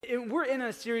We're in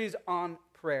a series on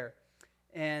prayer.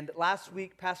 And last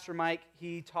week, Pastor Mike,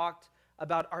 he talked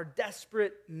about our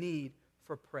desperate need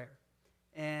for prayer.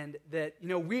 And that,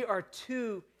 we are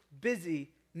too busy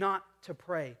not to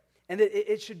pray. And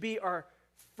that it should be our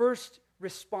first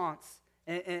response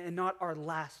and not our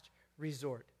last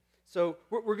resort. So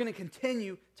we're going to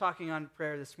continue talking on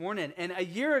prayer this morning. And a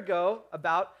year ago,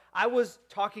 I was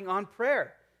talking on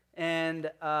prayer.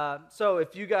 And so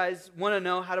if you guys want to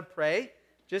know how to pray,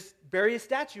 just bury a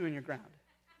statue in your ground.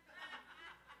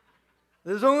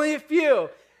 There's only a few.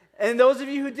 And those of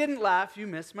you who didn't laugh, you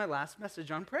missed my last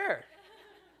message on prayer.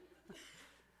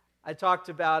 I talked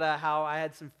about how I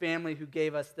had some family who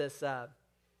gave us this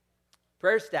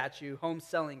prayer statue home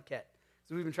selling kit.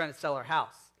 So we've been trying to sell our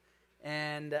house.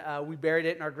 And we buried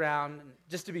it in our ground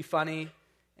just to be funny.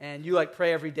 And you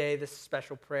pray every day this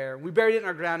special prayer. We buried it in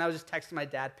our ground. I was just texting my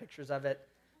dad pictures of it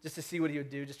just to see what he would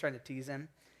do, just trying to tease him.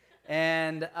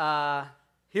 And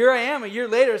here I am a year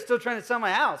later still trying to sell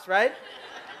my house, right?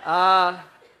 Got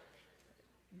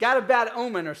a bad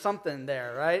omen or something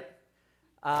there, right?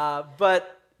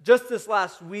 But just this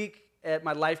last week at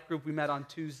my life group, we met on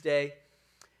Tuesday.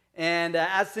 And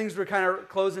as things were kind of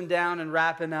closing down and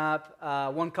wrapping up,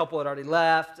 one couple had already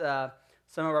left.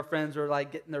 Some of our friends were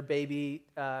getting their baby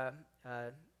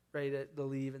ready to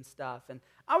leave and stuff. And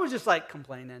I was just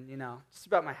complaining, just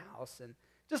about my house and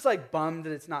just bummed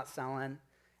that it's not selling.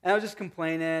 And I was just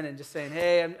complaining and just saying,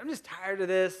 hey, I'm just tired of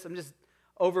this. I'm just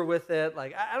over with it.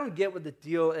 I don't get what the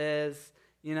deal is.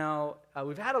 We've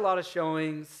had a lot of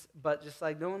showings, but just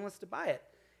no one wants to buy it.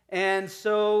 And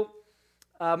so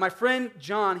my friend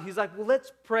John, he's like, well,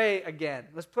 let's pray again.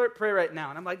 Let's pray right now.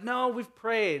 And I'm like, no, we've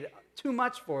prayed too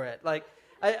much for it.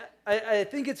 I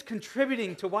think it's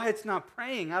contributing to why it's not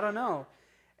praying. I don't know.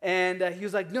 And he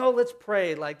was like, no, let's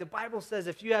pray. The Bible says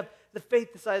if you have the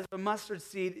faith the size of a mustard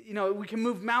seed, we can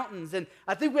move mountains. And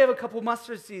I think we have a couple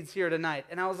mustard seeds here tonight.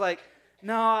 And I was like,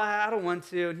 no, I don't want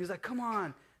to. And he was like, come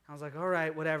on. I was like, all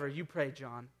right, whatever. You pray,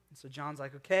 John. And so John's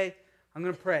like, okay, I'm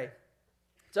going to pray.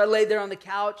 So I laid there on the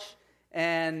couch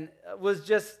and was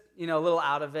just, a little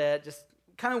out of it. Just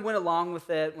kind of went along with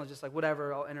it. And was just like,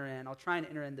 whatever, I'll enter in. I'll try and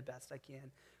enter in the best I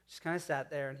can. Just kind of sat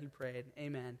there and he prayed.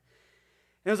 Amen.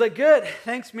 And I was like, good,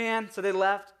 thanks, man. So they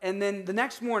left. And then the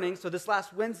next morning, so this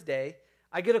last Wednesday,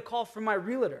 I get a call from my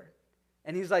realtor.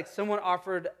 And he's like, someone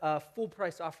offered a full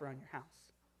price offer on your house.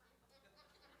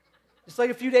 Just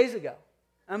a few days ago.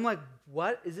 I'm like,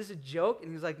 what? Is this a joke?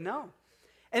 And he's like, no.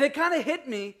 And it kind of hit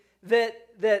me that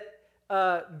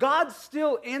God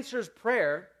still answers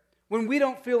prayer when we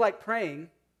don't feel like praying,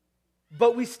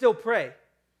 but we still pray.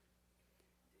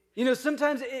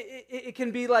 Sometimes it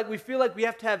can be we feel like we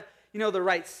have to have the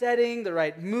right setting, the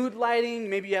right mood lighting.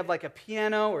 Maybe you have a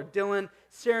piano or Dylan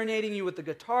serenading you with the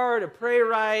guitar to pray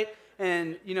right.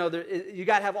 And, you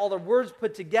got to have all the words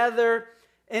put together.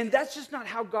 And that's just not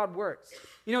how God works.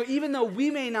 Even though we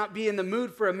may not be in the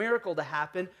mood for a miracle to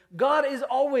happen, God is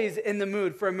always in the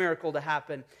mood for a miracle to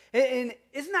happen. And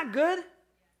isn't that good?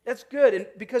 That's good. And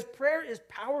because prayer is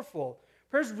powerful.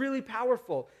 Prayer is really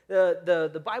powerful.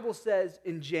 The Bible says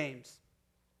in James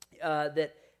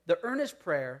that the earnest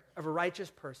prayer of a righteous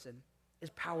person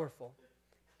is powerful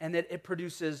and that it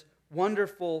produces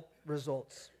wonderful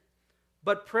results.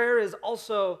 But prayer is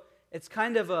also, it's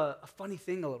kind of a funny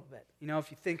thing a little bit. If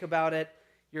you think about it,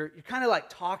 you're kind of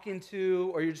talking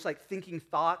to, or you're just thinking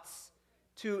thoughts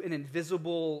to an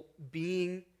invisible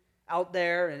being out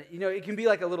there. And, it can be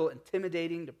a little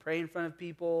intimidating to pray in front of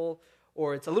people,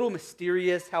 or it's a little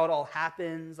mysterious how it all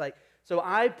happens. So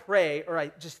I pray, or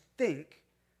I just think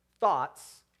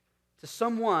thoughts to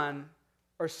someone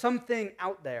or something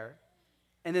out there,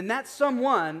 and then that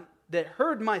someone that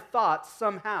heard my thoughts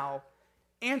somehow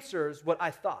answers what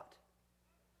I thought.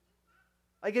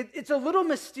 It's a little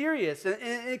mysterious, and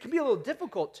it can be a little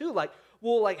difficult too.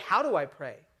 How do I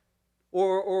pray?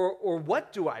 Or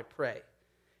what do I pray?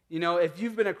 If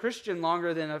you've been a Christian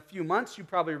longer than a few months, you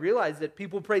probably realize that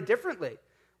people pray differently.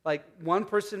 One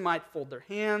person might fold their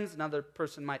hands, another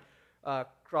person might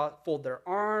fold their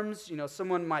arms.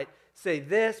 Someone might say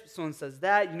this, someone says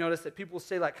that. You notice that people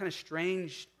say kind of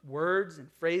strange words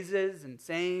and phrases and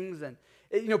sayings, and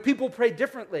people pray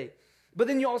differently. But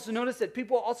then you also notice that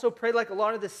people also pray a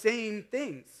lot of the same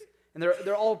things, and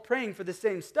they're all praying for the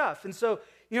same stuff. And so,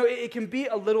 it can be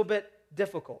a little bit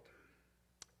difficult.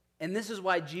 And this is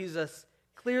why Jesus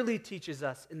clearly teaches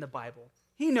us in the Bible.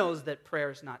 He knows that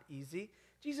prayer is not easy.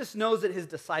 Jesus knows that his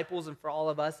disciples, and for all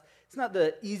of us, it's not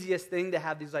the easiest thing to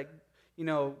have these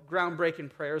groundbreaking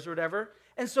prayers or whatever.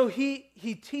 And so he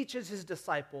teaches his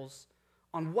disciples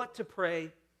on what to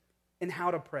pray and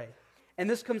how to pray. And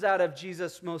this comes out of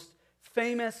Jesus' most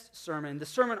famous sermon, the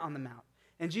Sermon on the Mount.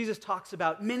 And Jesus talks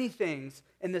about many things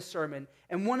in this sermon.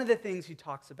 And one of the things he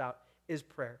talks about is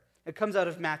prayer. It comes out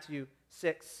of Matthew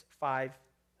 6:5.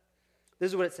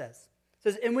 This is what it says. It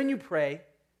says, "And when you pray,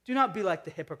 do not be like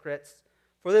the hypocrites,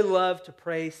 for they love to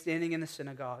pray standing in the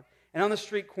synagogue and on the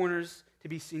street corners to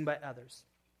be seen by others.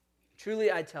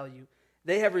 Truly, I tell you,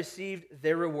 they have received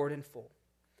their reward in full.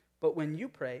 But when you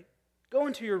pray, go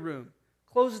into your room,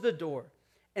 close the door,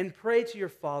 and pray to your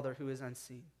Father who is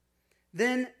unseen.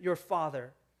 Then your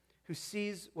Father, who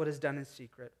sees what is done in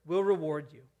secret, will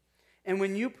reward you. And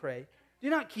when you pray, do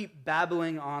not keep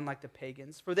babbling on like the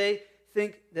pagans, for they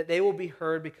think that they will be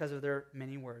heard because of their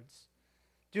many words.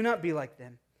 Do not be like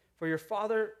them, for your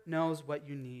Father knows what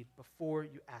you need before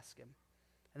you ask him."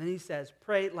 And then he says,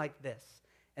 pray like this.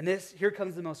 And here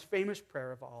comes the most famous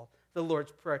prayer of all, the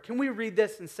Lord's Prayer. Can we read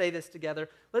this and say this together?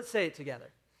 Let's say it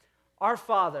together. "Our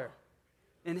Father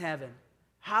in heaven,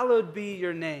 hallowed be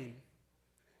your name.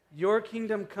 Your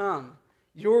kingdom come,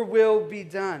 your will be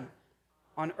done,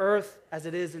 on earth as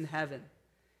it is in heaven.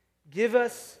 Give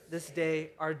us this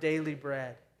day our daily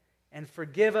bread, and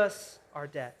forgive us our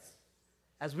debts,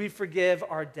 as we forgive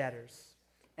our debtors.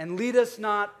 And lead us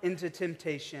not into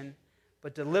temptation,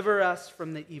 but deliver us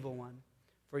from the evil one.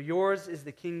 For yours is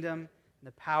the kingdom, and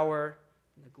the power,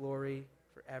 and the glory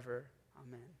forever.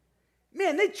 Amen."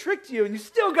 Man, they tricked you, and you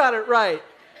still got it right.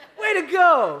 Way to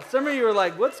go. Some of you are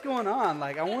like, what's going on?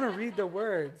 Like, I want to read the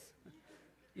words.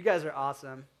 You guys are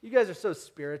awesome. You guys are so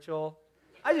spiritual.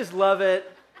 I just love it.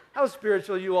 How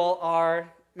spiritual you all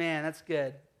are. Man, that's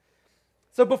good.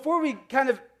 So before we kind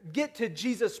of get to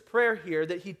Jesus' prayer here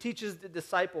that he teaches the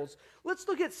disciples, let's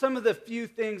look at some of the few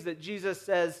things that Jesus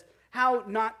says how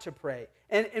not to pray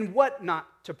and what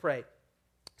not to pray.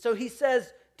 So he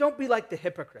says, don't be like the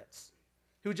hypocrites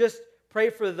who just pray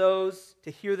for those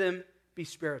to hear them be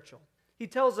spiritual. He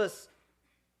tells us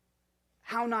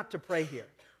how not to pray here.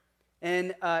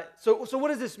 And so what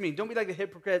does this mean? Don't be like the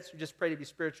hypocrites who just pray to be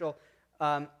spiritual.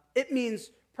 It means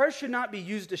prayer should not be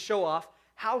used to show off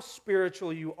how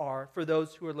spiritual you are for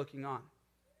those who are looking on.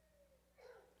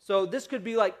 So this could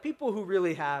be like people who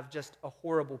really have just a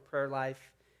horrible prayer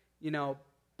life,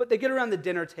 but they get around the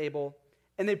dinner table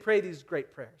and they pray these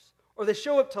great prayers. Or they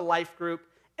show up to life group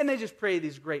and they just pray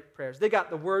these great prayers. They got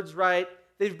the words right.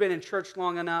 They've been in church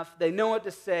long enough. They know what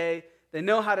to say. They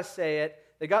know how to say it.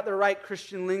 They got the right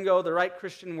Christian lingo, the right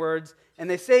Christian words, and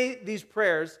they say these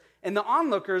prayers, and the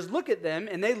onlookers look at them,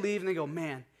 and they leave, and they go,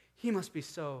 man, he must be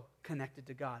so connected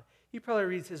to God. He probably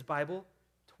reads his Bible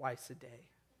twice a day.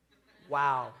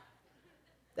 Wow.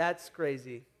 That's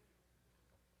crazy.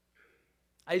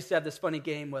 I used to have this funny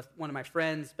game with one of my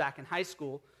friends back in high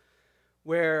school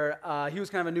where he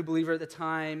was kind of a new believer at the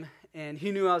time, and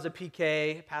he knew I was a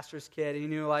PK, pastor's kid, and he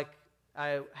knew I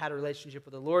had a relationship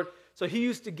with the Lord. So he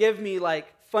used to give me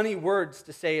funny words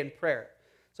to say in prayer.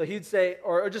 So he'd say,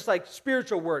 or just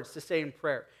spiritual words to say in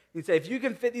prayer. He'd say, if you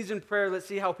can fit these in prayer, let's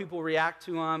see how people react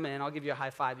to them, and I'll give you a high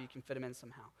five if you can fit them in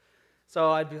somehow.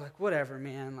 So I'd be like, whatever,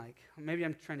 man. Maybe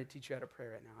I'm trying to teach you how to pray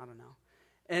right now. I don't know.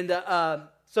 And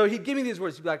so he'd give me these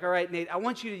words. He'd be like, all right, Nate, I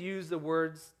want you to use the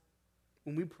words,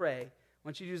 when we pray, I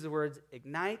want you to use the words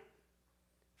ignite,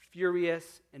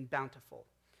 furious, and bountiful.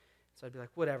 So I'd be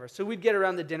like, whatever. So we'd get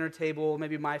around the dinner table.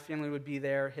 Maybe my family would be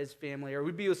there, his family, or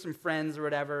we'd be with some friends or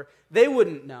whatever. They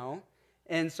wouldn't know.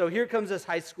 And so here comes this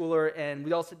high schooler, and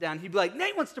we'd all sit down. He'd be like,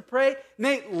 Nate wants to pray.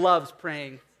 Nate loves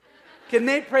praying. Can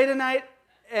Nate pray tonight?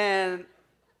 And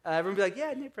everyone would be like,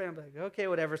 yeah, Nate pray. I'm like, okay,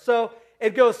 whatever. So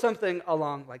it goes something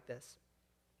along like this.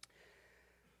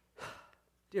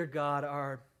 Dear God,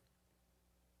 our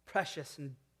precious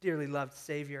and dearly loved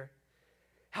Savior,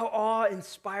 how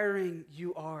awe-inspiring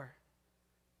you are.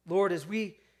 Lord, as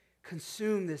we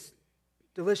consume this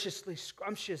deliciously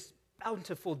scrumptious,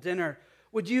 bountiful dinner,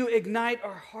 would you ignite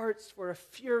our hearts for a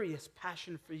furious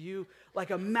passion for you like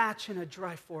a match in a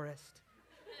dry forest?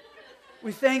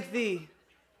 We thank thee,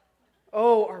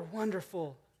 oh, our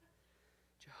wonderful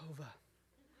Jehovah.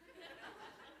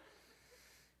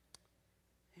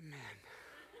 Amen.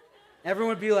 Everyone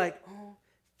would be like, oh,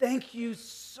 thank you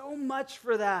so much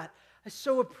for that. I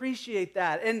so appreciate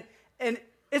that. And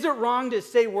is it wrong to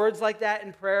say words like that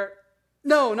in prayer?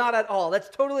 No, not at all. That's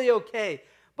totally okay.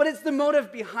 But it's the motive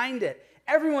behind it.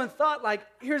 Everyone thought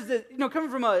here's the, coming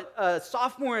from a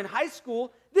sophomore in high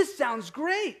school, this sounds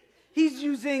great. He's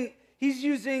using,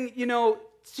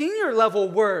 senior level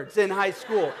words in high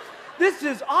school. This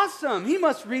is awesome. He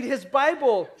must read his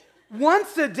Bible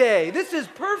once a day. This is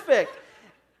perfect.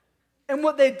 And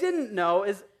what they didn't know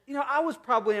is, I was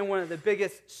probably in one of the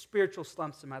biggest spiritual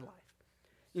slumps in my life.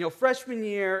 freshman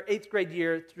year, 8th grade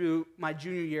year through my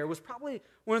junior year was probably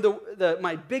one of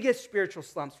my biggest spiritual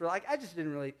slumps. Where I just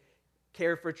didn't really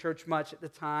care for church much at the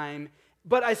time.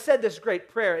 But I said this great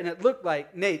prayer, and it looked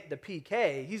like Nate, the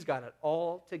PK, he's got it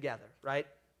all together, right?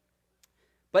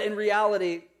 But in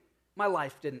reality, my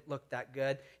life didn't look that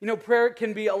good. Prayer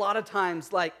can be a lot of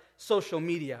times like social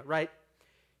media, right?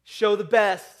 Show the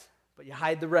best, but you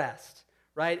hide the rest,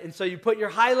 right? And so you put your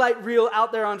highlight reel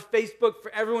out there on Facebook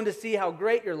for everyone to see how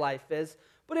great your life is.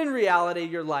 But in reality,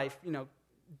 your life,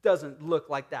 doesn't look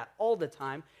like that all the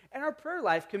time. And our prayer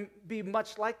life can be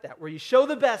much like that, where you show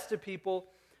the best to people,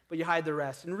 but you hide the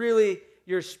rest. And really,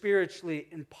 you're spiritually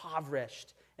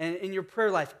impoverished. And your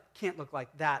prayer life can't look like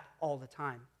that all the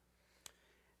time.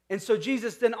 And so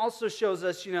Jesus then also shows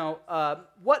us,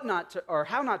 what not to, or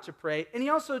how not to pray. And he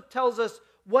also tells us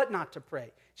what not to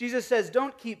pray. Jesus says,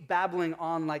 don't keep babbling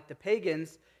on like the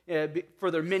pagans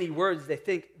for their many words they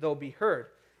think they'll be heard.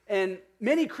 And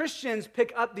many Christians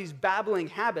pick up these babbling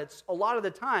habits a lot of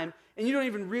the time, and you don't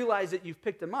even realize that you've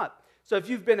picked them up. So if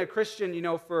you've been a Christian,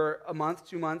 for a month,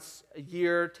 2 months, a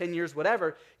year, 10 years,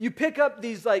 whatever, you pick up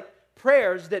these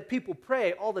prayers that people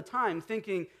pray all the time,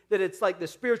 thinking that it's like the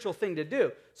spiritual thing to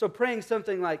do. So praying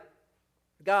something like,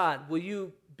 God, will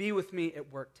you be with me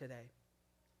at work today?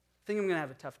 I think I'm going to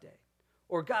have a tough day.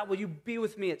 Or God, will you be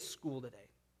with me at school today?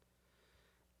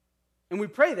 And we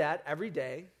pray that every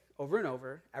day, over and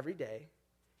over, every day.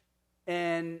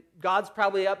 And God's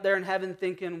probably up there in heaven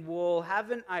thinking, well,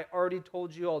 haven't I already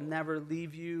told you I'll never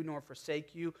leave you nor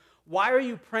forsake you? Why are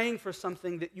you praying for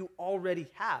something that you already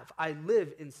have? I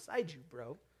live inside you,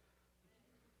 bro.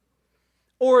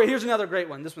 Or here's another great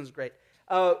one. This one's great.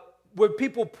 Where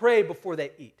people pray before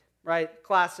they eat, right?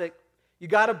 Classic. You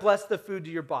got to bless the food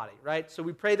to your body, right? So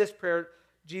we pray this prayer,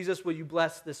 Jesus, will you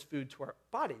bless this food to our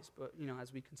bodies, but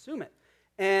as we consume it.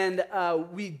 And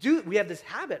we have this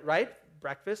habit, right?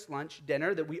 Breakfast, lunch,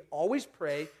 dinner, that we always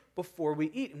pray before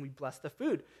we eat, and we bless the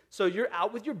food. So you're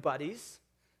out with your buddies,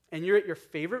 and you're at your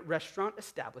favorite restaurant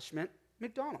establishment,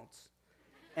 McDonald's.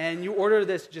 And you order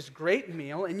this just great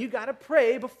meal, and you got to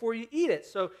pray before you eat it.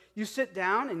 So you sit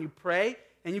down, and you pray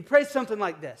something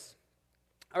like this.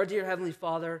 Our dear Heavenly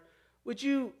Father, would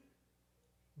you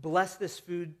bless this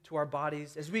food to our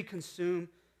bodies as we consume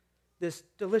this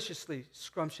deliciously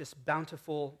scrumptious,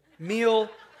 bountiful meal,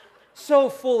 so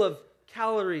full of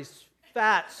calories,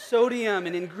 fat, sodium,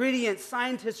 and ingredients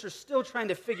scientists are still trying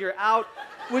to figure out.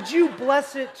 Would you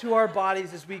bless it to our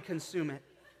bodies as we consume it?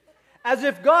 As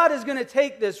if God is going to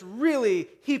take this really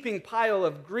heaping pile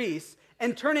of grease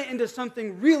and turn it into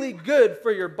something really good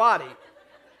for your body.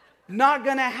 Not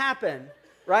going to happen,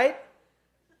 right?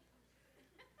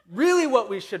 Really what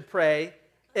we should pray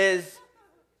is,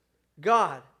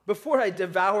 God, before I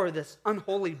devour this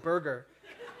unholy burger,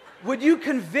 would you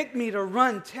convict me to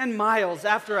run 10 miles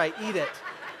after I eat it?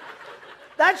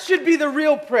 That should be the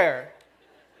real prayer.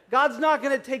 God's not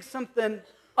going to take something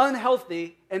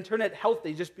unhealthy and turn it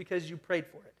healthy just because you prayed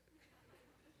for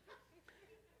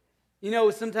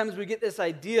it. Sometimes we get this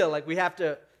idea like we have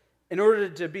to, in order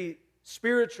to be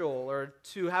spiritual or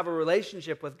to have a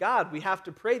relationship with God, we have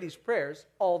to pray these prayers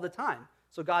all the time.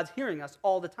 So God's hearing us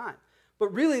all the time.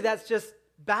 But really that's just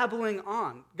babbling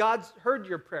on. God's heard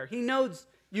your prayer. He knows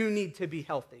you need to be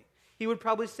healthy. He would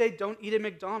probably say, don't eat at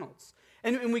McDonald's.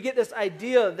 And we get this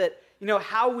idea that,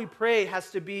 how we pray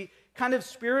has to be kind of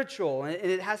spiritual, and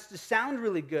it has to sound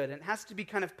really good, and it has to be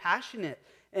kind of passionate.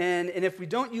 And if we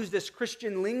don't use this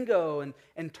Christian lingo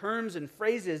and terms and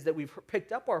phrases that we've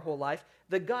picked up our whole life,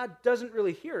 that God doesn't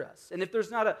really hear us. And if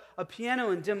there's not a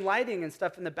piano and dim lighting and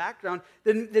stuff in the background,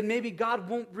 then maybe God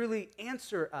won't really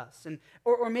answer us.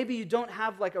 Or maybe you don't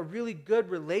have like a really good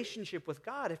relationship with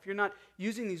God if you're not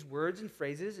using these words and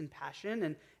phrases and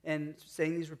passion and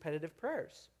saying these repetitive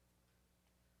prayers.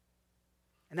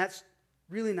 And that's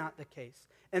really not the case.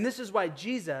 And this is why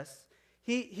Jesus,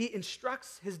 he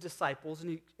instructs his disciples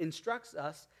and he instructs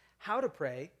us how to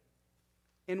pray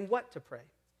and what to pray.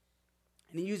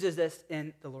 And he uses this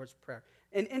in the Lord's Prayer.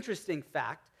 An interesting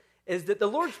fact is that the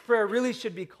Lord's Prayer really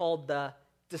should be called the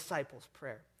disciples'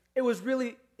 prayer. It was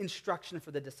really instruction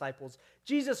for the disciples.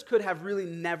 Jesus could have really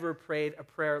never prayed a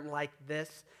prayer like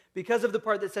this because of the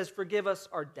part that says, forgive us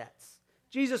our debts.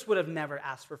 Jesus would have never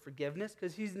asked for forgiveness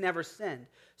because he's never sinned.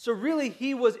 So really,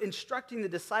 he was instructing the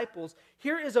disciples,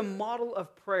 here is a model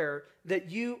of prayer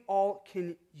that you all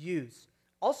can use.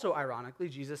 Also, ironically,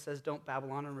 Jesus says, don't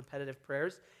babble on repetitive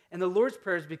prayers. And the Lord's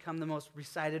Prayer has become the most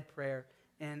recited prayer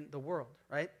in the world,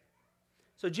 right?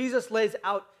 So Jesus lays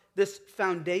out this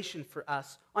foundation for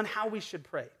us on how we should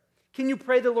pray. Can you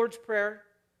pray the Lord's Prayer?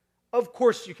 Of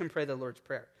course you can pray the Lord's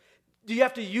Prayer. Do you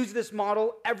have to use this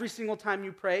model every single time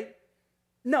you pray?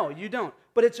 No, you don't.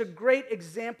 But it's a great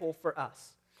example for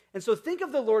us. And so think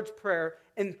of the Lord's Prayer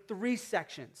in 3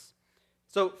 sections.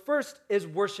 So first is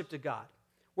worship to God,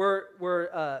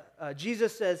 where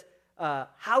Jesus says,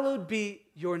 hallowed be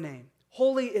your name.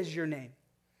 Holy is your name.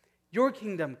 Your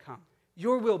kingdom come.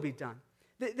 Your will be done.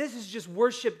 This is just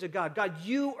worship to God. God,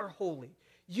 you are holy.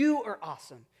 You are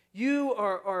awesome. You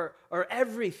are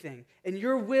everything. And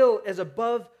your will is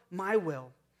above my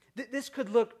will. This could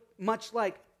look much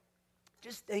like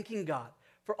just thanking God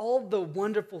for all the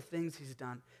wonderful things he's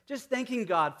done. Just thanking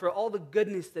God for all the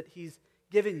goodness that he's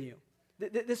given you.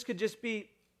 This could just be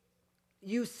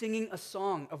you singing a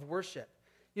song of worship.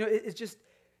 It's just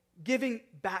giving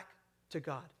back to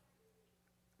God.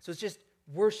 So it's just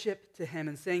worship to him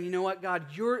and saying, you know what, God,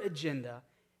 your agenda,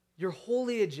 your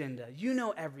holy agenda, you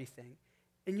know everything.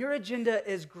 And your agenda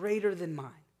is greater than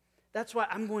mine. That's why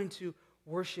I'm going to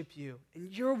worship you.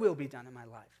 And your will be done in my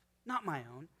life, not my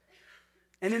own.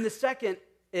 And then the second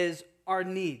is our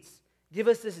needs. Give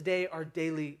us this day our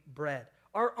daily bread.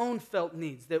 Our own felt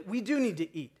needs that we do need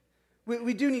to eat.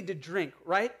 We do need to drink,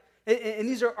 right? And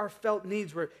these are our felt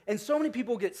needs. And so many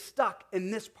people get stuck in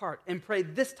this part and pray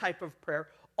this type of prayer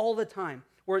all the time,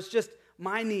 where it's just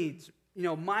my needs,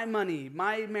 my money,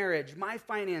 my marriage, my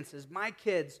finances, my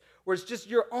kids, where it's just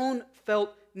your own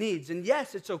felt needs. And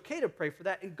yes, it's okay to pray for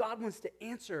that, and God wants to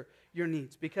answer your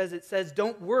needs because it says,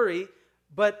 don't worry,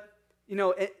 but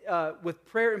with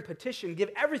prayer and petition, give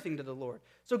everything to the Lord.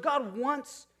 So God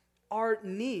wants our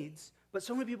needs, but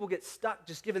so many people get stuck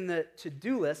just giving the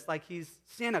to-do list like he's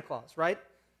Santa Claus, right?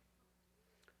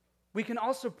 We can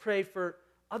also pray for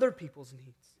other people's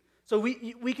needs. So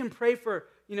we can pray for,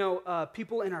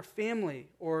 people in our family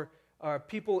or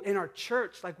people in our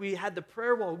church, like we had the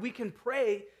prayer wall. We can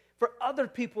pray for other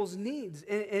people's needs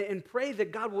and pray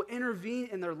that God will intervene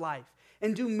in their life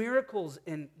and do miracles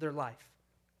in their life.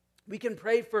 We can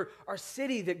pray for our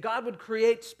city, that God would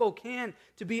create Spokane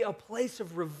to be a place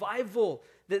of revival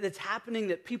that's happening,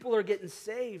 that people are getting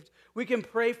saved. We can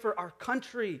pray for our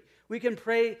country. We can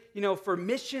pray, for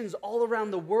missions all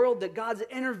around the world, that God's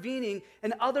intervening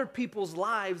in other people's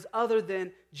lives other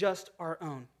than just our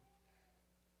own.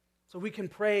 So we can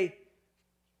pray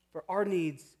for our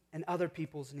needs and other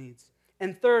people's needs.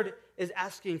 And third is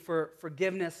asking for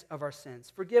forgiveness of our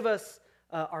sins. Forgive us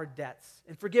our debts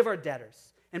and forgive our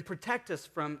debtors, and protect us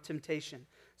from temptation.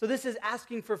 So this is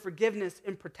asking for forgiveness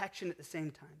and protection at the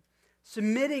same time.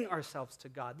 Submitting ourselves to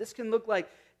God. This can look like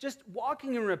just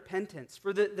walking in repentance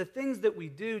for the things that we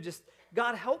do. Just,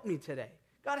 God, help me today.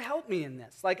 God, help me in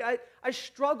this. Like, I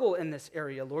struggle in this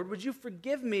area, Lord. Would you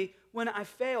forgive me when I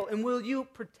fail? And will you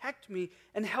protect me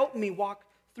and help me walk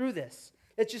through this?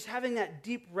 It's just having that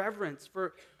deep reverence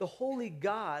for the holy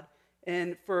God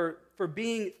and for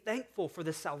being thankful for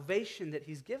the salvation that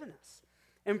he's given us.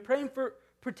 And praying for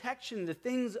protection, the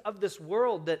things of this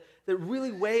world that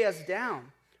really weigh us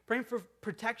down. Praying for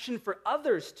protection for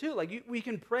others too. Like we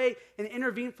can pray and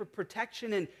intervene for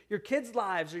protection in your kids'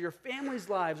 lives or your family's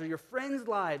lives or your friends'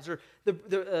 lives or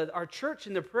our church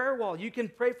and the prayer wall. You can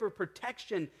pray for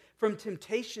protection from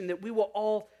temptation that we will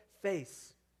all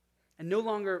face. And no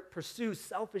longer pursue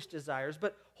selfish desires,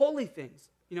 but holy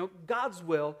things. God's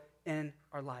will in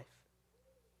our life.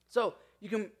 So you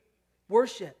can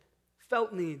worship,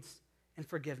 felt needs, and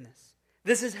forgiveness.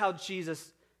 This is how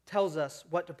Jesus tells us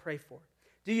what to pray for.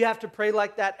 Do you have to pray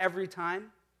like that every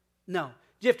time? No.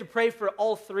 Do you have to pray for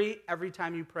all 3 every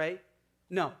time you pray?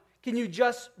 No. Can you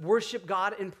just worship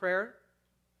God in prayer?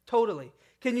 Totally.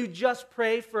 Can you just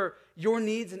pray for your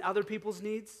needs and other people's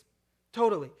needs?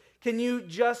 Totally. Can you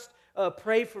just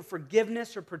pray for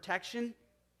forgiveness or protection?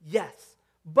 Yes.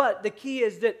 But the key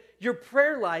is that your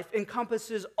prayer life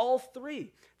encompasses all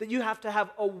 3. That you have to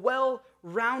have a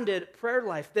well-rounded prayer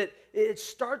life. That it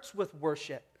starts with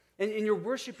worship. And you're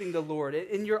worshiping the Lord.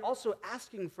 And you're also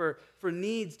asking for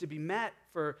needs to be met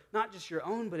for not just your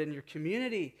own, but in your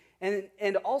community.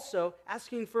 And also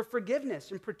asking for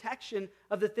forgiveness and protection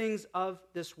of the things of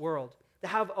this world. To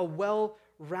have a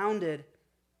well-rounded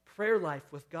prayer life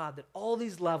with God. That all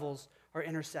these levels are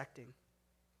intersecting.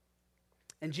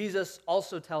 And Jesus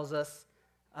also tells us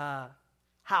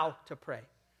how to pray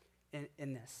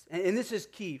in this. And this is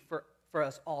key for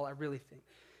us all, I really think.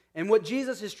 And what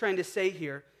Jesus is trying to say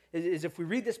here is if we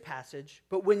read this passage,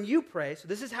 but when you pray, so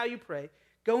this is how you pray,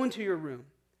 go into your room,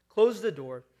 close the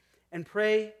door, and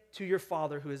pray to your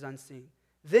Father who is unseen.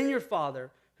 Then your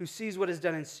Father, who sees what is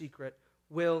done in secret,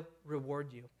 will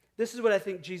reward you. This is what I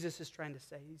think Jesus is trying to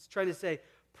say. He's trying to say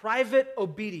private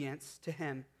obedience to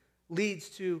him leads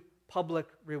to public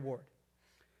reward.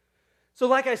 So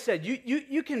like I said,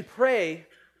 you can pray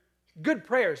good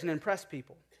prayers and impress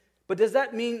people. But does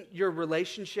that mean your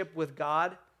relationship with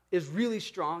God is really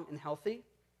strong and healthy?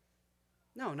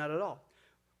 No, not at all.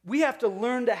 We have to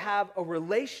learn to have a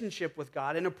relationship with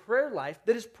God and a prayer life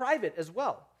that is private as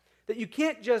well. That you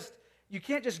can't just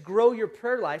grow your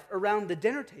prayer life around the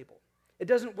dinner table. It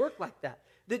doesn't work like that.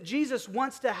 That Jesus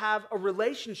wants to have a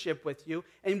relationship with you,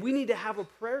 and we need to have a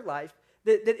prayer life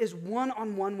that is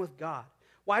one-on-one with God.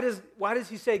 Why does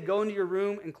he say go into your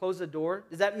room and close the door?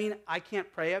 Does that mean I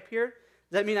can't pray up here?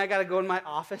 Does that mean I got to go in my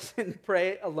office and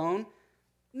pray alone?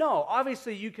 No,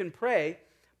 obviously you can pray,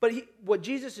 but what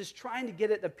Jesus is trying to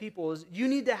get at the people is you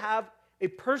need to have a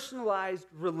personalized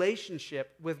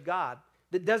relationship with God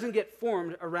that doesn't get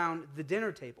formed around the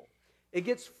dinner table. It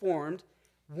gets formed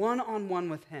one-on-one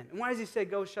with him. And why does he say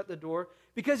go shut the door?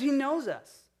 Because he knows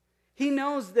us. He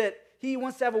knows that he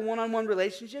wants to have a one-on-one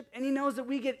relationship, and he knows that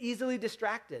we get easily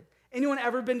distracted. Anyone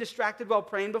ever been distracted while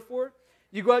praying before?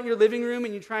 You go out in your living room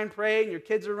and you try and pray, and your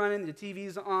kids are running, the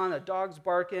TV's on, a dog's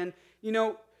barking. You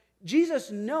know,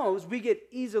 Jesus knows we get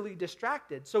easily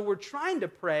distracted. So we're trying to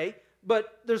pray,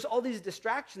 but there's all these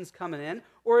distractions coming in.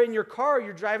 Or in your car,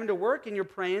 you're driving to work and you're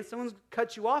praying, someone's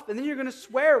cut you off, and then you're going to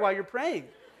swear while you're praying.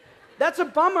 That's a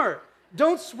bummer.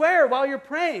 Don't swear while you're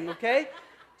praying, okay?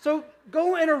 So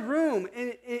go in a room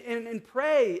and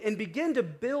pray and begin to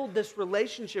build this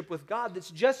relationship with God that's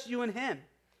just you and him.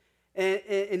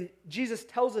 And Jesus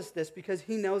tells us this because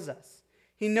he knows us.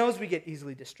 He knows we get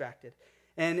easily distracted.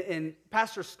 And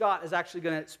Pastor Scott is actually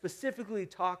going to specifically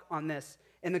talk on this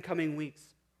in the coming weeks,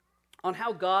 on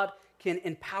how God can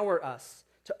empower us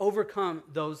to overcome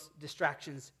those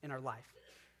distractions in our life.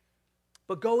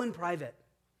 But go in private.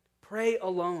 Pray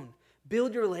alone.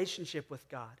 Build your relationship with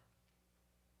God.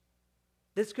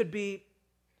 This could be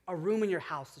a room in your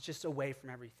house that's just away from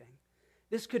everything.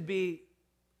 This could be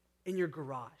in your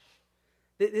garage.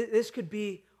 This could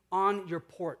be on your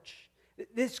porch.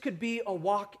 This could be a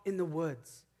walk in the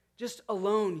woods, just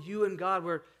alone, you and God,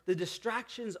 where the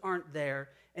distractions aren't there,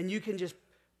 and you can just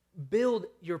build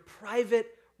your private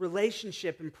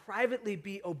relationship and privately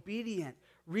be obedient,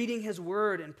 reading his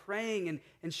word and praying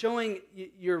and showing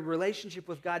your relationship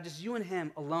with God, just you and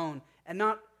him alone, and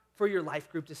not for your life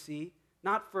group to see,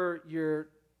 not for your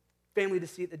family to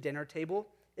see at the dinner table.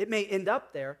 It may end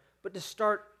up there, but to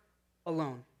start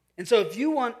alone. And so if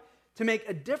you want to make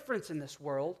a difference in this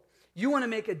world, you want to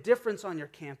make a difference on your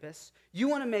campus, you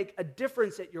want to make a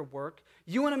difference at your work,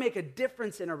 you want to make a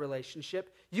difference in a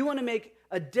relationship, you want to make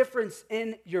a difference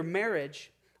in your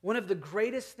marriage, one of the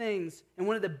greatest things and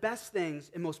one of the best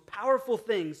things and most powerful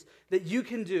things that you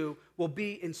can do will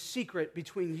be in secret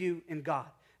between you and God,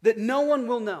 that no one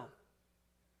will know.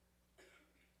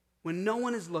 When no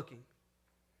one is looking,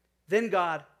 then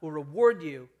God will reward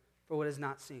you for what is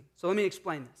not seen. So let me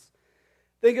explain this.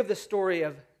 Think of the story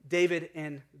of David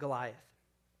and Goliath.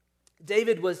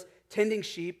 David was tending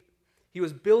sheep. He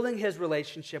was building his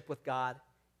relationship with God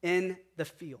in the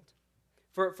field.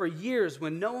 For years,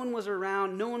 when no one was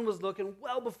around, no one was looking,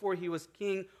 well before he was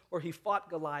king or he fought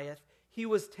Goliath, he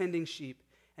was tending sheep,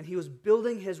 and he was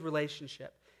building his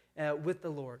relationship with the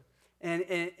Lord.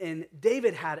 And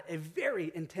David had a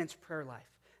very intense prayer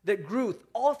life that grew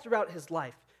all throughout his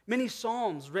life. Many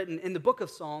psalms written in the book of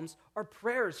Psalms are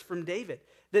prayers from David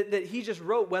that he just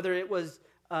wrote, whether it was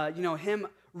him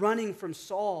running from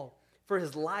Saul for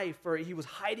his life, or he was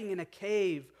hiding in a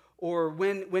cave, or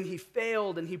when he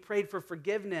failed and he prayed for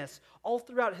forgiveness. All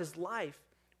throughout his life,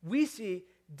 we see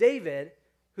David,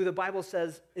 who the Bible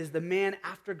says is the man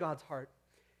after God's heart.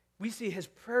 We see his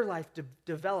prayer life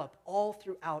develop all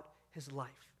throughout his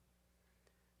life.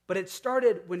 But it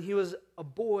started when he was a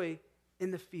boy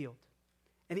in the field.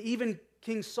 And even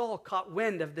King Saul caught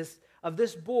wind of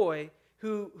this boy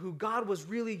who God was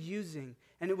really using,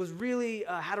 and it was really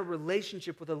had a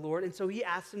relationship with the Lord. And so he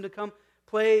asked him to come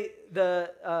play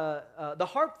the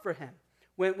harp for him.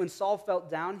 When Saul felt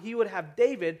down, he would have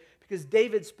David, because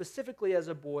David specifically as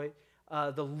a boy,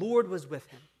 the Lord was with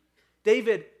him.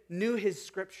 David knew his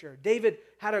scripture. David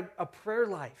had a prayer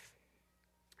life.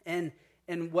 And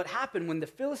what happened when the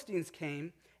Philistines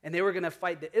came and they were going to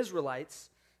fight the Israelites,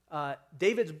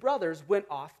 David's brothers went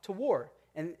off to war,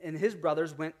 and his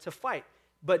brothers went to fight.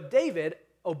 But David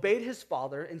obeyed his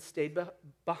father and stayed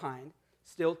behind,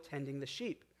 still tending the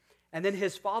sheep. And then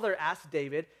his father asked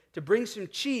David to bring some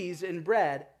cheese and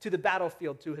bread to the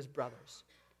battlefield to his brothers.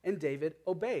 And David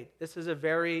obeyed. This is a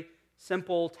very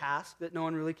simple task that no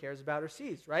one really cares about or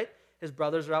sees, right? His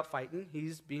brothers are out fighting.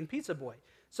 He's being pizza boy.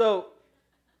 So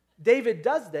David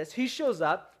does this. He shows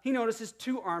up. He notices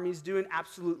two armies doing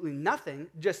absolutely nothing,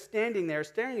 just standing there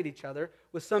staring at each other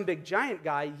with some big giant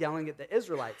guy yelling at the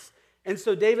Israelites. And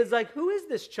so David's like, who is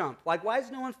this chump? Like, why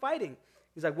is no one fighting?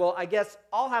 He's like, well, I guess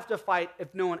I'll have to fight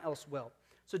if no one else will.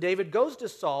 So David goes to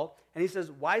Saul, and he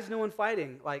says, why is no one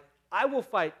fighting? Like, I will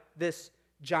fight this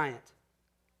giant.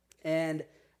 And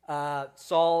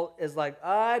Saul is like,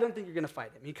 I don't think you're going to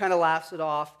fight him. He kind of laughs it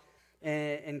off,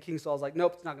 and King Saul's like,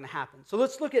 nope, it's not going to happen. So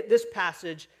let's look at this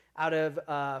passage out of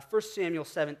 1 Samuel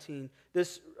 17,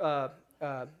 this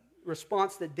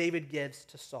response that David gives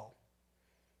to Saul.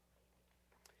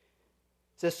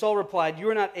 It says, Saul replied, you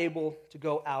are not able to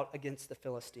go out against the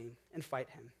Philistine and fight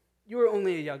him. You are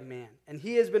only a young man, and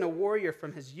he has been a warrior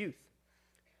from his youth.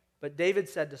 But David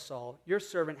said to Saul, your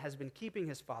servant has been keeping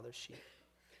his father's sheep.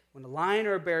 When a lion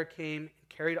or a bear came and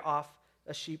carried off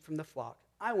a sheep from the flock,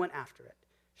 I went after it,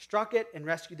 struck it, and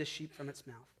rescued the sheep from its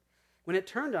mouth. When it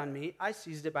turned on me, I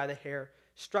seized it by the hair,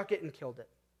 struck it, and killed it.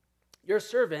 Your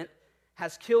servant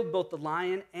has killed both the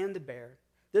lion and the bear.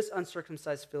 This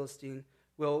uncircumcised Philistine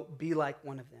will be like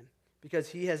one of them, because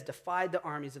he has defied the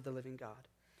armies of the living God.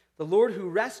 The Lord who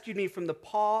rescued me from the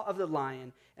paw of the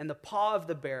lion and the paw of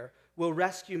the bear will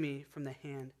rescue me from the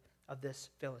hand of this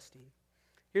Philistine.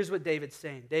 Here's what David's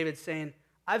saying. David's saying,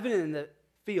 I've been in the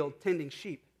field tending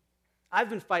sheep. I've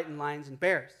been fighting lions and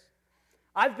bears.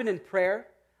 I've been in prayer.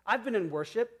 I've been in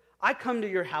worship. I come to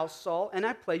your house, Saul, and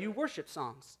I play you worship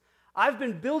songs. I've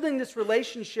been building this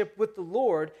relationship with the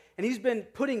Lord, and he's been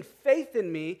putting faith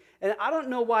in me, and I don't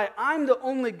know why I'm the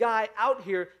only guy out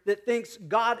here that thinks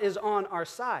God is on our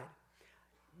side.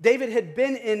 David had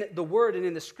been in the Word and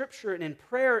in the Scripture and in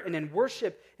prayer and in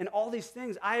worship and all these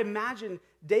things. I imagine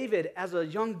David as a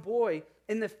young boy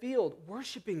in the field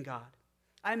worshiping God.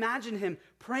 I imagine him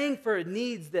praying for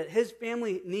needs that his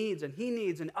family needs and he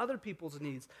needs and other people's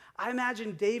needs. I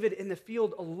imagine David in the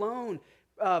field alone,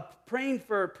 praying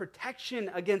for protection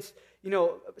against,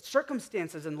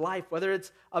 circumstances in life, whether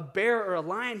it's a bear or a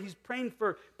lion. He's praying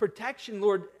for protection.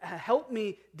 Lord, help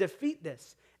me defeat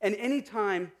this. And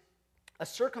anytime a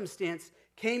circumstance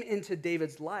came into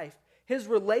David's life, his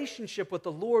relationship with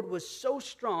the Lord was so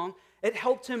strong, it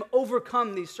helped him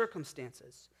overcome these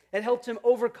circumstances. It helped him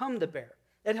overcome the bear.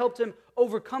 It helped him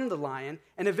overcome the lion,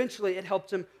 and eventually it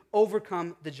helped him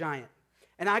overcome the giant.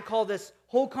 And I call this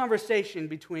whole conversation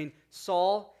between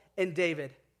Saul and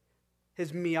David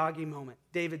his Miyagi moment,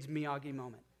 David's Miyagi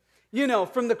moment.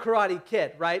 From the Karate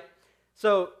Kid, right?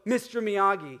 So Mr.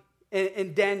 Miyagi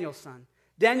and Daniel's son.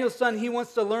 Daniel's son, he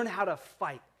wants to learn how to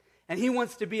fight, and he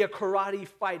wants to be a karate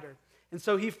fighter. And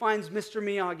so he finds Mr.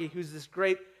 Miyagi, who's this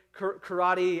great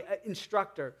karate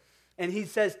instructor, and he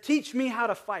says, teach me how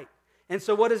to fight. And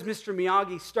so what does Mr.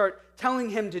 Miyagi start telling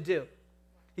him to do?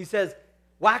 He says,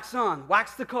 wax on,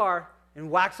 wax the car, and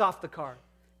wax off the car.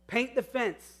 Paint the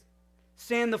fence,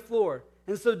 sand the floor.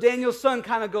 And so Daniel's son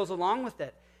kind of goes along with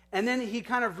it. And then he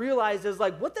kind of realizes,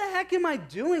 what the heck am I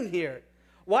doing here?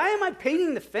 Why am I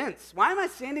painting the fence? Why am I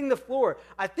sanding the floor?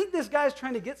 I think this guy's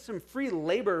trying to get some free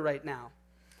labor right now.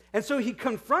 And so he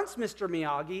confronts Mr.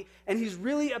 Miyagi, and he's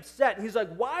really upset. And he's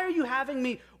like, why are you having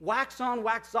me wax on,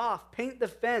 wax off, paint the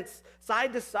fence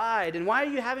side to side? And why are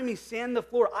you having me sand the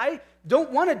floor? I don't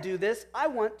want to do this. I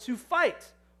want to fight.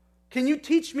 Can you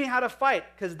teach me how to fight?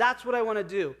 Because that's what I want to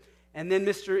do. And then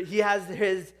Danielson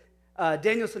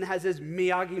has his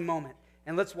Miyagi moment.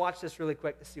 And let's watch this really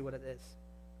quick to see what it is.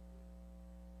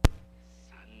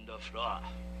 Sand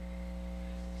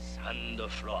the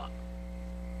floor.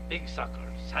 Big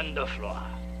sucker, sand the floor.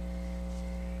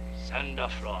 Sand the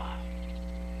floor.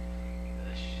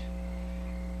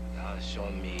 Now show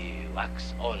me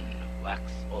wax on,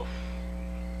 wax off.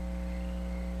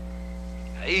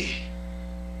 Hey.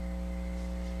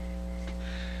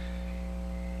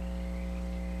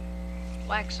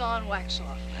 Wax on, wax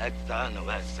off. Wax on,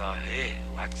 wax off. Hey,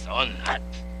 wax on, hot.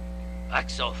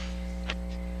 Wax off. Hot.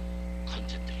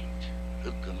 Concentrate.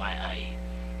 Look at my eye.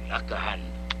 Like a hand.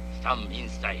 Thumb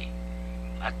inside.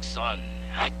 Wax on,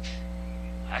 hot.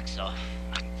 Wax off,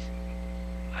 hot.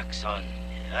 Wax on,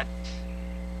 hot.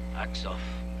 Wax off,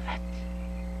 hot.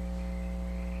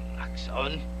 Wax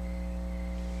on.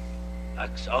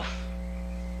 Wax off.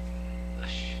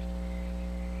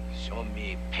 Show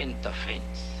me paint the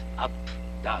fence. Up,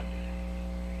 down.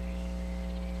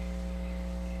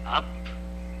 Up,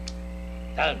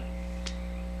 down.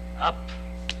 Up,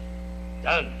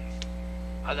 down.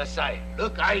 Other side.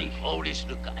 Look eye. Always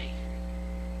look eye.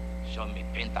 Show me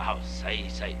paint the house.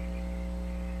 Side.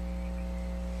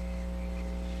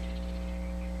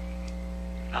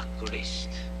 Lock wrist.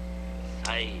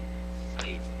 Side.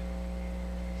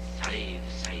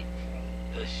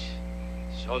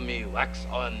 Show me wax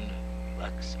on,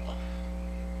 wax off.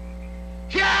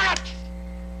 That!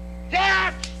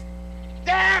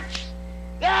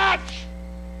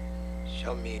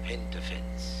 paint the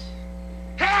fence.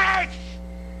 Hey!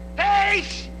 Hey!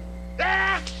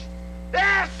 Yes!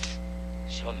 Yes!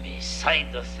 Show me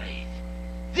side to side.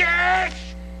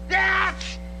 Yes!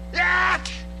 Yes!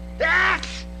 Yes!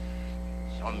 Yes!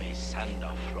 Show me sand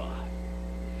or floor.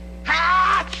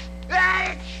 Hat!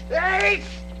 Eight! Eight!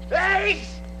 Eight!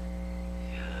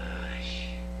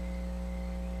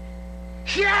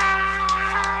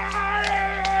 Yes!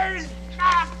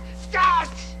 Stop! Stop!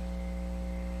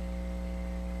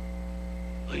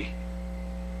 Oi.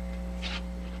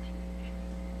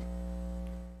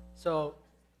 So,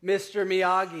 Mr.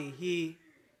 Miyagi, he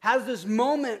has this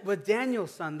moment with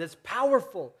Daniel's son that's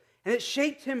powerful, and it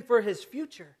shaped him for his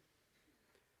future.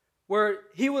 Where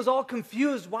he was all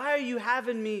confused. Why are you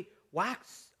having me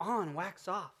wax on, wax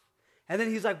off? And then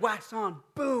he's like, wax on,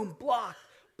 boom,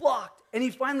 blocked. And he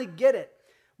finally get it.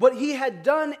 What he had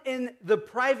done in the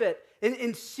private,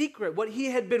 in secret, what he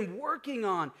had been working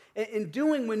on and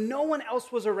doing when no one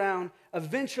else was around,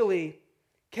 eventually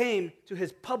came to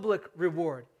his public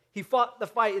reward. He fought the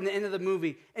fight in the end of the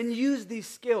movie and used these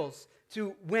skills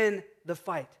to win the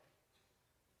fight.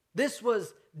 This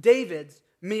was David's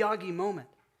Miyagi moment.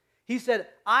 He said,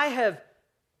 I have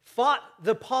fought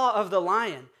the paw of the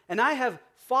lion, and I have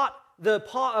fought the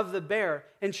paw of the bear,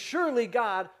 and surely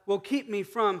God will keep me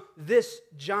from this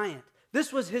giant.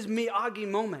 This was his Miyagi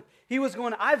moment. He was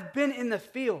going, I've been in the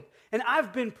field, and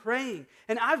I've been praying,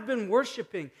 and I've been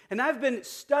worshiping, and I've been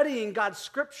studying God's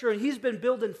scripture, and he's been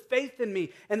building faith in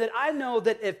me, and that I know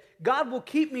that if God will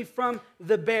keep me from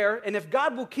the bear, and if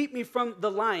God will keep me from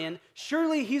the lion,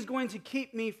 surely he's going to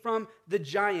keep me from the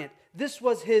giant. This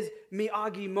was his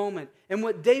Miyagi moment. And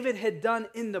what David had done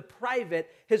in the private,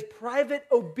 his private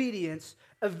obedience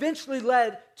eventually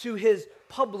led to his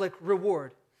public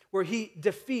reward, where he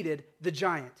defeated the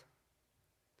giant.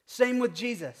 Same with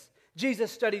Jesus.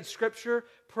 Jesus studied scripture,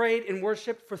 prayed, and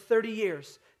worshiped for 30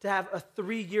 years to have a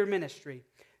 3-year ministry.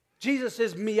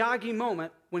 Jesus' Miyagi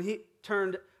moment when he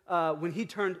turned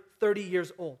 30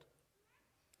 years old.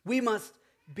 We must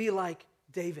be like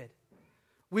David.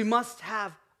 We must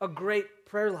have a great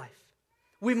prayer life.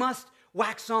 We must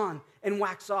wax on and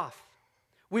wax off.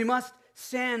 We must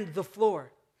sand the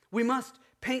floor. We must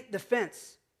paint the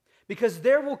fence. Because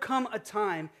there will come a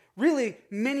time, really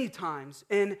many times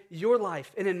in your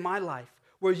life and in my life,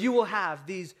 where you will have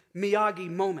these Miyagi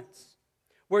moments,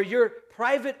 where your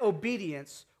private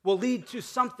obedience will lead to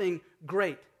something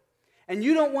great. And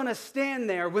you don't want to stand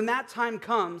there when that time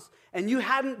comes and you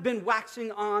hadn't been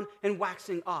waxing on and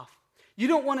waxing off. You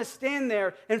don't want to stand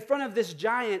there in front of this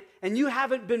giant and you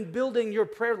haven't been building your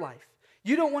prayer life.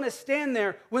 You don't want to stand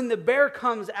there when the bear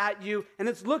comes at you and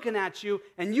it's looking at you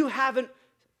and you haven't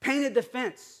painted the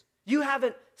fence. You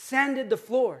haven't sanded the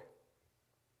floor.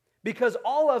 Because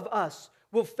all of us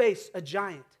will face a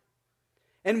giant.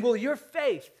 And will your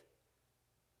faith,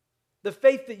 the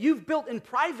faith that you've built in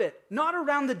private, not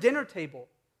around the dinner table,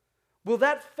 will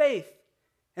that faith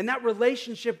and that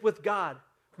relationship with God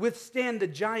withstand the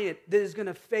giant that is going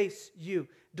to face you,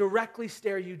 directly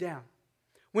stare you down?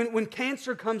 When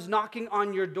cancer comes knocking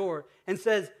on your door and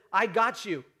says, I got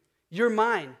you, you're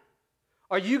mine,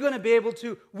 are you going to be able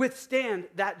to withstand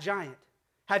that giant?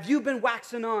 Have you been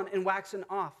waxing on and waxing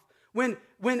off? When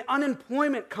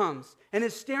unemployment comes and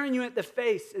is staring you at the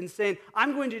face and saying,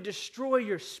 I'm going to destroy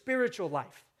your spiritual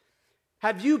life,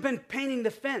 have you been painting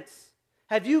the fence?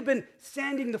 Have you been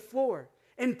sanding the floor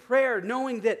in prayer,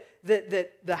 knowing that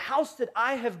the house that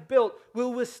I have built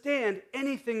will withstand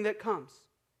anything that comes?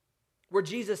 Where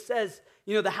Jesus says,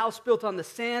 the house built on the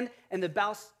sand and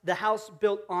the house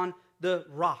built on the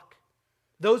rock.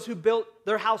 Those who built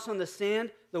their house on the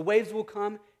sand, the waves will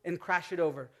come and crash it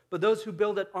over. But those who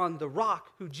build it on the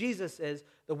rock, who Jesus is,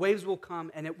 the waves will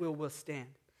come and it will withstand.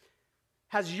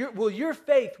 Will your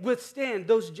faith withstand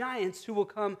those giants who will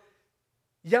come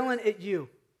yelling at you?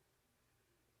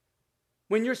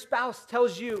 When your spouse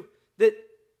tells you that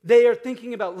they are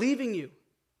thinking about leaving you,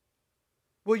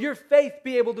 will your faith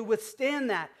be able to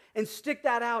withstand that and stick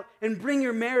that out and bring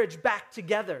your marriage back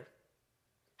together?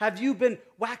 Have you been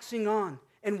waxing on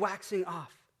and waxing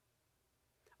off?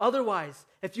 Otherwise,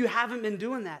 if you haven't been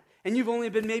doing that, and you've only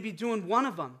been maybe doing one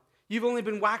of them, you've only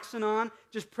been waxing on,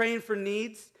 just praying for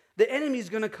needs, the enemy's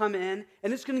going to come in,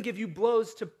 and it's going to give you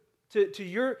blows to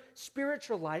your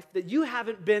spiritual life that you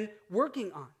haven't been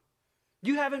working on.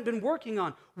 You haven't been working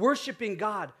on worshiping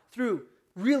God through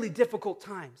really difficult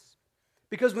times.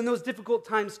 Because when those difficult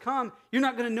times come, you're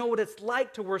not going to know what it's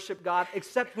like to worship God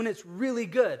except when it's really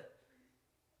good.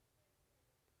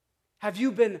 Have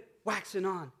you been waxing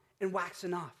on and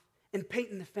waxing off and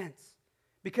painting the fence?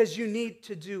 Because you need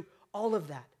to do all of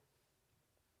that.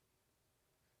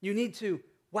 You need to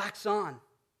wax on.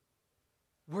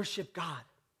 Worship God.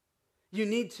 You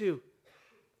need to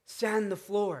sand the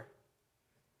floor.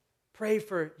 Pray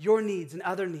for your needs and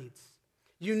other needs.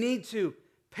 You need to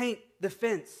paint the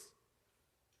fence.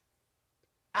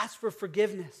 Ask for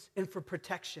forgiveness and for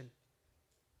protection.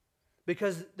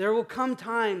 Because there will come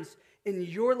times in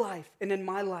your life and in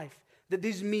my life that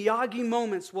these Miyagi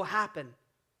moments will happen.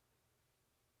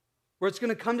 Where it's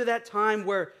going to come to that time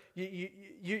where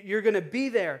you're going to be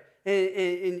there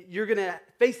and you're going to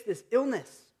face this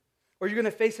illness, or you're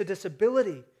going to face a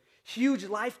disability, huge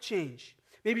life change.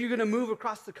 Maybe you're going to move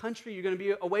across the country. You're going to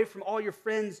be away from all your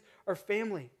friends or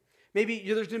family. Maybe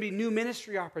there's going to be new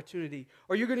ministry opportunity,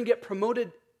 or you're going to get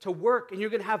promoted to work and you're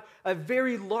going to have a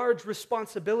very large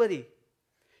responsibility.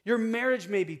 Your marriage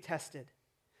may be tested.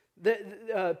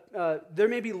 There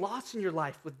may be loss in your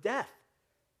life with death.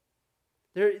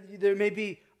 There may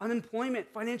be unemployment,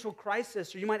 financial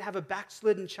crisis, or you might have a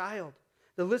backslidden child.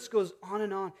 The list goes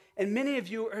on. And many of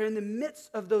you are in the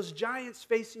midst of those giants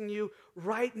facing you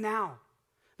right now.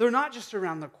 They're not just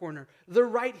around the corner. They're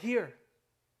right here.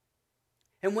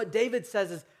 And what David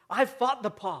says is, I've fought the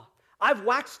paw. I've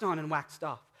waxed on and waxed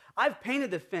off. I've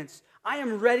painted the fence. I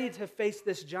am ready to face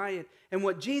this giant. And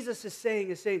what Jesus is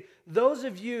saying, those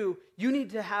of you, you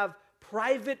need to have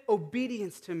private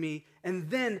obedience to me, and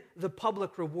then the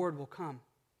public reward will come.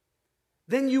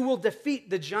 Then you will defeat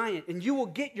the giant, and you will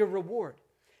get your reward.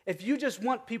 If you just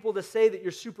want people to say that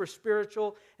you're super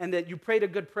spiritual and that you prayed a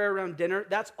good prayer around dinner,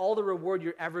 that's all the reward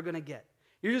you're ever going to get.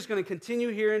 You're just going to continue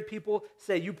hearing people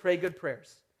say you pray good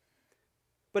prayers.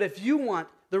 But if you want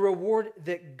the reward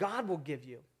that God will give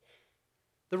you,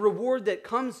 the reward that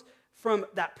comes from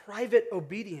that private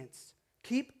obedience,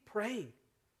 keep praying.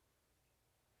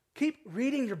 Keep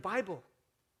reading your Bible.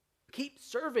 Keep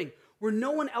serving where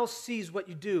no one else sees what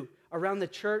you do around the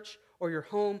church or your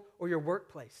home or your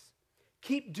workplace.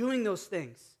 Keep doing those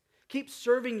things. Keep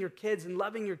serving your kids and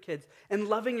loving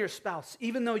your spouse,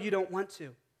 even though you don't want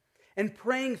to. And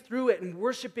praying through it and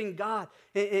worshiping God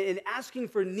and asking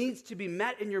for needs to be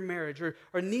met in your marriage or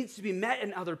needs to be met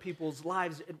in other people's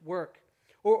lives at work.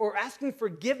 Or asking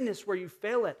forgiveness where you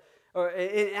fail it.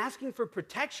 And asking for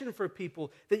protection for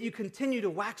people that you continue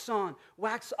to wax on,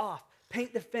 wax off,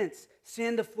 paint the fence,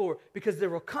 sand the floor. Because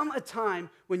there will come a time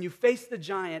when you face the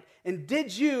giant. And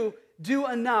did you do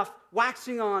enough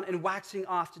waxing on and waxing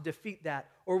off to defeat that?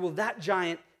 Or will that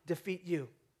giant defeat you?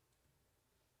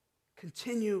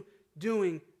 Continue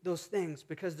doing those things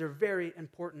because they're very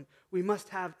important. We must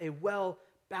have a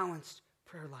well-balanced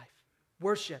prayer life.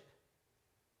 Worship,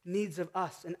 needs of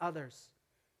us and others,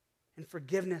 and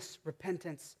forgiveness,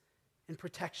 repentance, and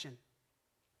protection.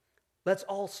 Let's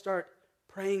all start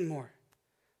praying more.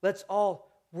 Let's all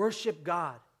worship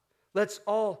God. Let's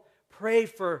all pray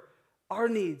for our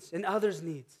needs and others'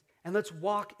 needs. And let's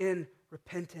walk in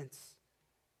repentance,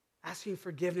 asking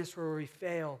forgiveness where we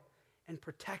fail, and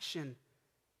protection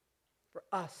for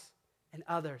us and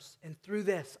others. And through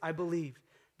this, I believe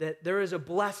that there is a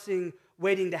blessing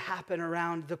waiting to happen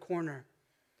around the corner.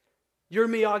 Your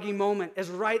Miyagi moment is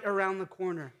right around the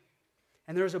corner.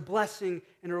 And there's a blessing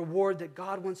and a reward that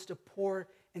God wants to pour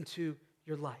into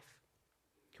your life.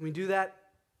 Can we do that?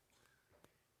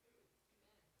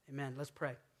 Amen. Let's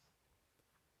pray.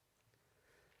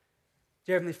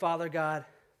 Dear Heavenly Father, God,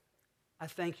 I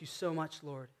thank you so much,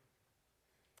 Lord,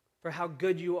 for how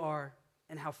good you are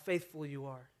and how faithful you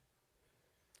are.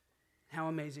 How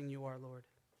amazing you are, Lord.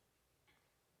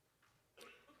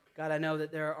 God, I know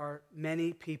that there are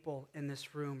many people in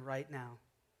this room right now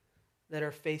that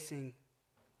are facing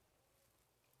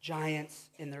giants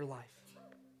in their life.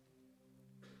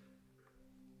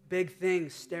 Big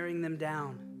things staring them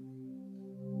down.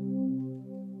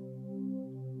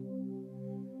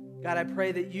 God, I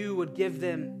pray that you would give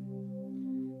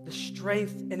them the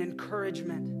strength and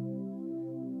encouragement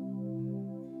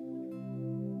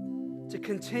to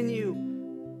continue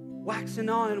waxing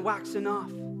on and waxing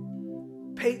off,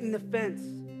 painting the fence,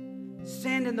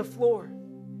 sanding the floor,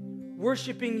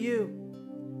 worshiping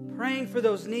you, praying for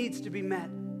those needs to be met,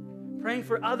 praying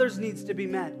for others' needs to be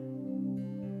met,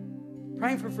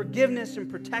 praying for forgiveness and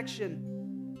protection.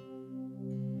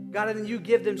 God, and then you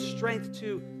give them strength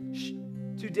to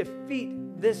defeat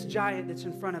this giant that's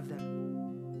in front of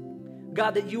them.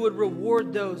 God, that you would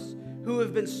reward those who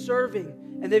have been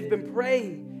serving and they've been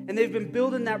praying and they've been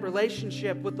building that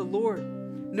relationship with the Lord.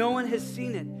 No one has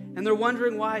seen it, and they're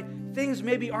wondering why things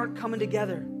maybe aren't coming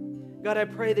together. God, I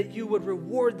pray that you would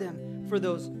reward them for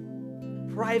those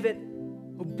private,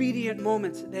 obedient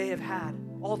moments that they have had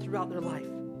all throughout their life.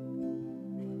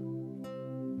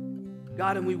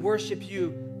 God, and we worship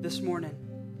you this morning.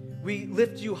 We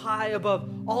lift you high above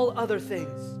all other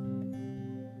things,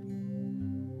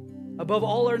 above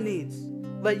all our needs.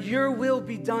 Let your will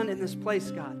be done in this place,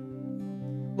 God.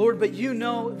 Lord, but you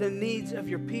know the needs of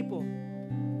your people.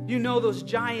 You know those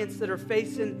giants that are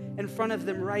facing in front of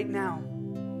them right now.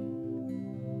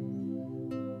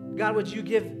 God, would you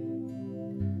give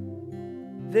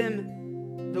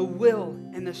them the will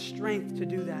and the strength to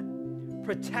do that?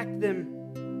 Protect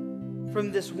them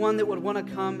from this one that would want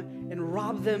to come and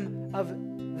rob them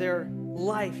of their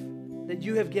life that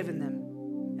you have given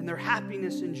them and their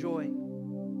happiness and joy.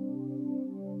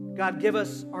 God, give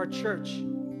us, our church,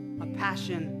 a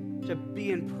passion to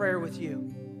be in prayer with you,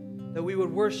 that we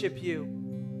would worship you,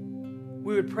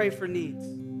 we would pray for needs,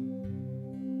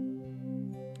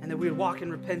 and that we would walk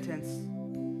in repentance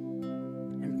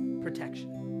and protection.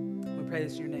 We pray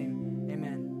this in your name.